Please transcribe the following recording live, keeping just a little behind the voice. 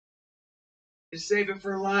Save it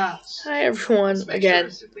for last. Hi everyone, again.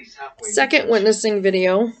 Second witnessing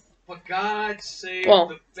video. But God saved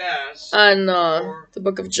the best on the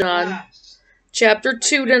book of John. Chapter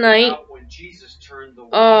 2 tonight.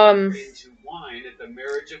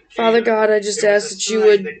 Father God, I just ask that you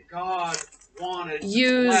would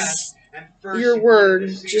use your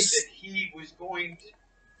word.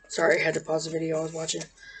 Sorry, I had to pause the video I was watching.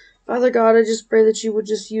 Father God, I just pray that you would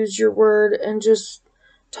just use your word and just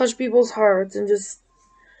touch people's hearts and just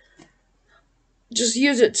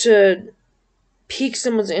use it to pique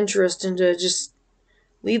someone's interest and to just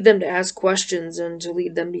lead them to ask questions and to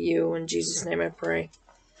lead them to you. In Jesus' name I pray.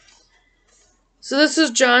 So this is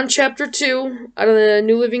John chapter 2 out of the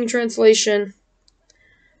New Living Translation.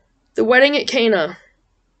 The wedding at Cana.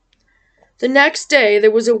 The next day there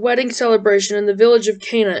was a wedding celebration in the village of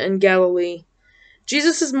Cana in Galilee.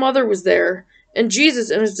 Jesus' mother was there, and Jesus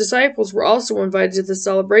and his disciples were also invited to the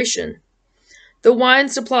celebration. The wine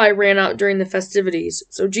supply ran out during the festivities,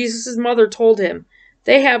 so Jesus' mother told him,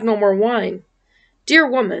 "They have no more wine." "Dear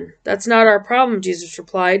woman, that's not our problem," Jesus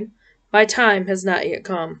replied. "My time has not yet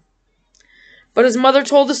come." But his mother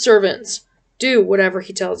told the servants, "Do whatever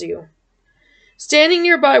he tells you." Standing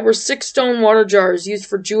nearby were 6 stone water jars used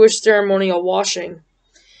for Jewish ceremonial washing.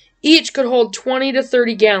 Each could hold 20 to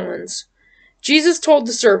 30 gallons. Jesus told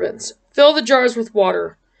the servants, "Fill the jars with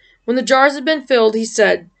water." When the jars had been filled, he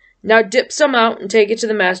said, "Now dip some out and take it to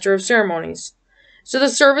the master of ceremonies." So the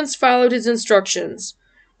servants followed his instructions.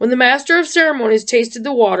 When the master of ceremonies tasted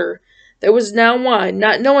the water that was now wine,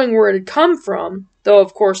 not knowing where it had come from, though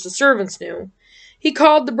of course the servants knew, he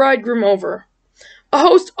called the bridegroom over. "A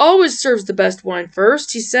host always serves the best wine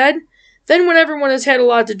first," he said. "Then when everyone has had a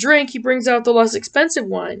lot to drink, he brings out the less expensive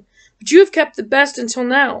wine. But you have kept the best until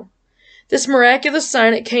now." This miraculous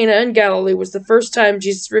sign at Cana in Galilee was the first time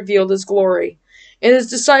Jesus revealed his glory, and his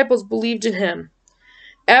disciples believed in him.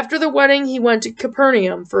 After the wedding, he went to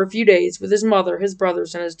Capernaum for a few days with his mother, his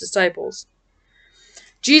brothers, and his disciples.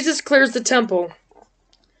 Jesus clears the temple.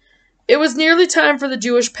 It was nearly time for the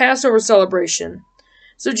Jewish Passover celebration,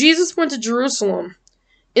 so Jesus went to Jerusalem.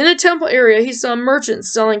 In the temple area, he saw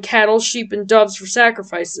merchants selling cattle, sheep, and doves for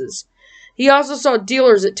sacrifices. He also saw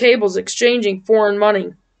dealers at tables exchanging foreign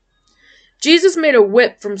money. Jesus made a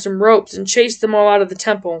whip from some ropes and chased them all out of the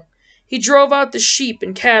temple. He drove out the sheep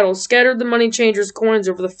and cattle, scattered the money changers' coins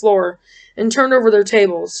over the floor, and turned over their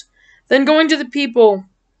tables. Then going to the people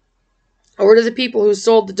who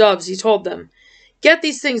sold the doves, he told them, "Get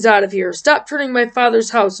these things out of here. Stop turning my Father's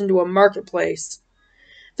house into a marketplace."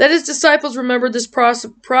 Then his disciples remembered this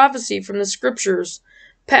prophecy from the scriptures,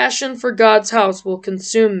 "Passion for God's house will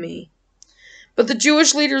consume me." But the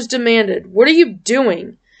Jewish leaders demanded, "What are you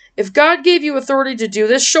doing? If God gave you authority to do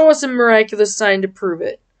this, show us a miraculous sign to prove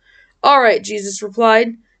it." "All right," Jesus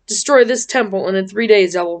replied, "destroy this temple, and in 3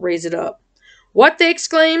 days I will raise it up." "What?" they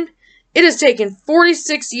exclaimed. "It has taken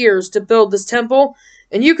 46 years to build this temple,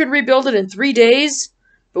 and you can rebuild it in 3 days?"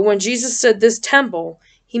 But when Jesus said this temple,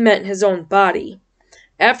 he meant his own body.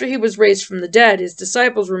 After he was raised from the dead, his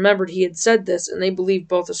disciples remembered he had said this, and they believed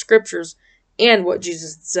both the scriptures and what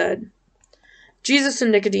Jesus had said. Jesus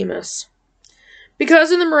and Nicodemus.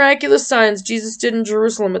 Because of the miraculous signs Jesus did in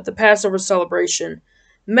Jerusalem at the Passover celebration,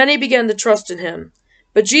 many began to trust in him.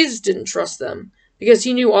 But Jesus didn't trust them, because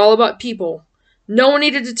he knew all about people. No one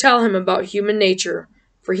needed to tell him about human nature,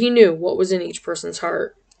 for he knew what was in each person's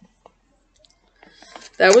heart.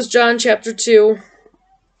 That was John chapter 2.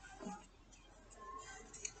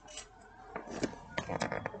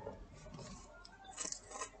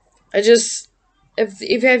 If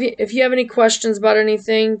you have any questions about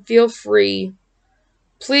anything, feel free.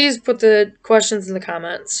 Please put the questions in the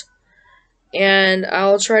comments, and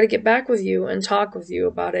I'll try to get back with you and talk with you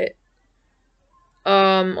about it.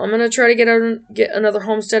 I'm gonna try to get another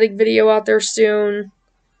homesteading video out there soon.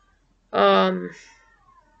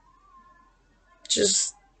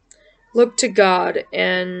 Just look to God,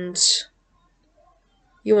 and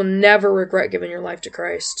you will never regret giving your life to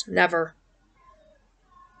Christ. Never.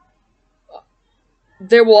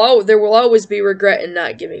 There will always be regret in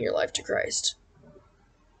not giving your life to Christ.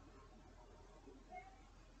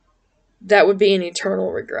 That would be an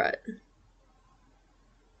eternal regret.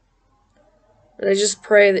 But I just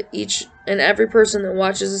pray that each and every person that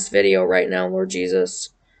watches this video right now, Lord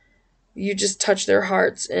Jesus, you just touch their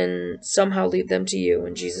hearts and somehow lead them to you.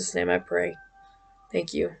 In Jesus' name I pray.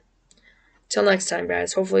 Thank you. Till next time,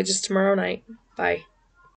 guys. Hopefully just tomorrow night. Bye.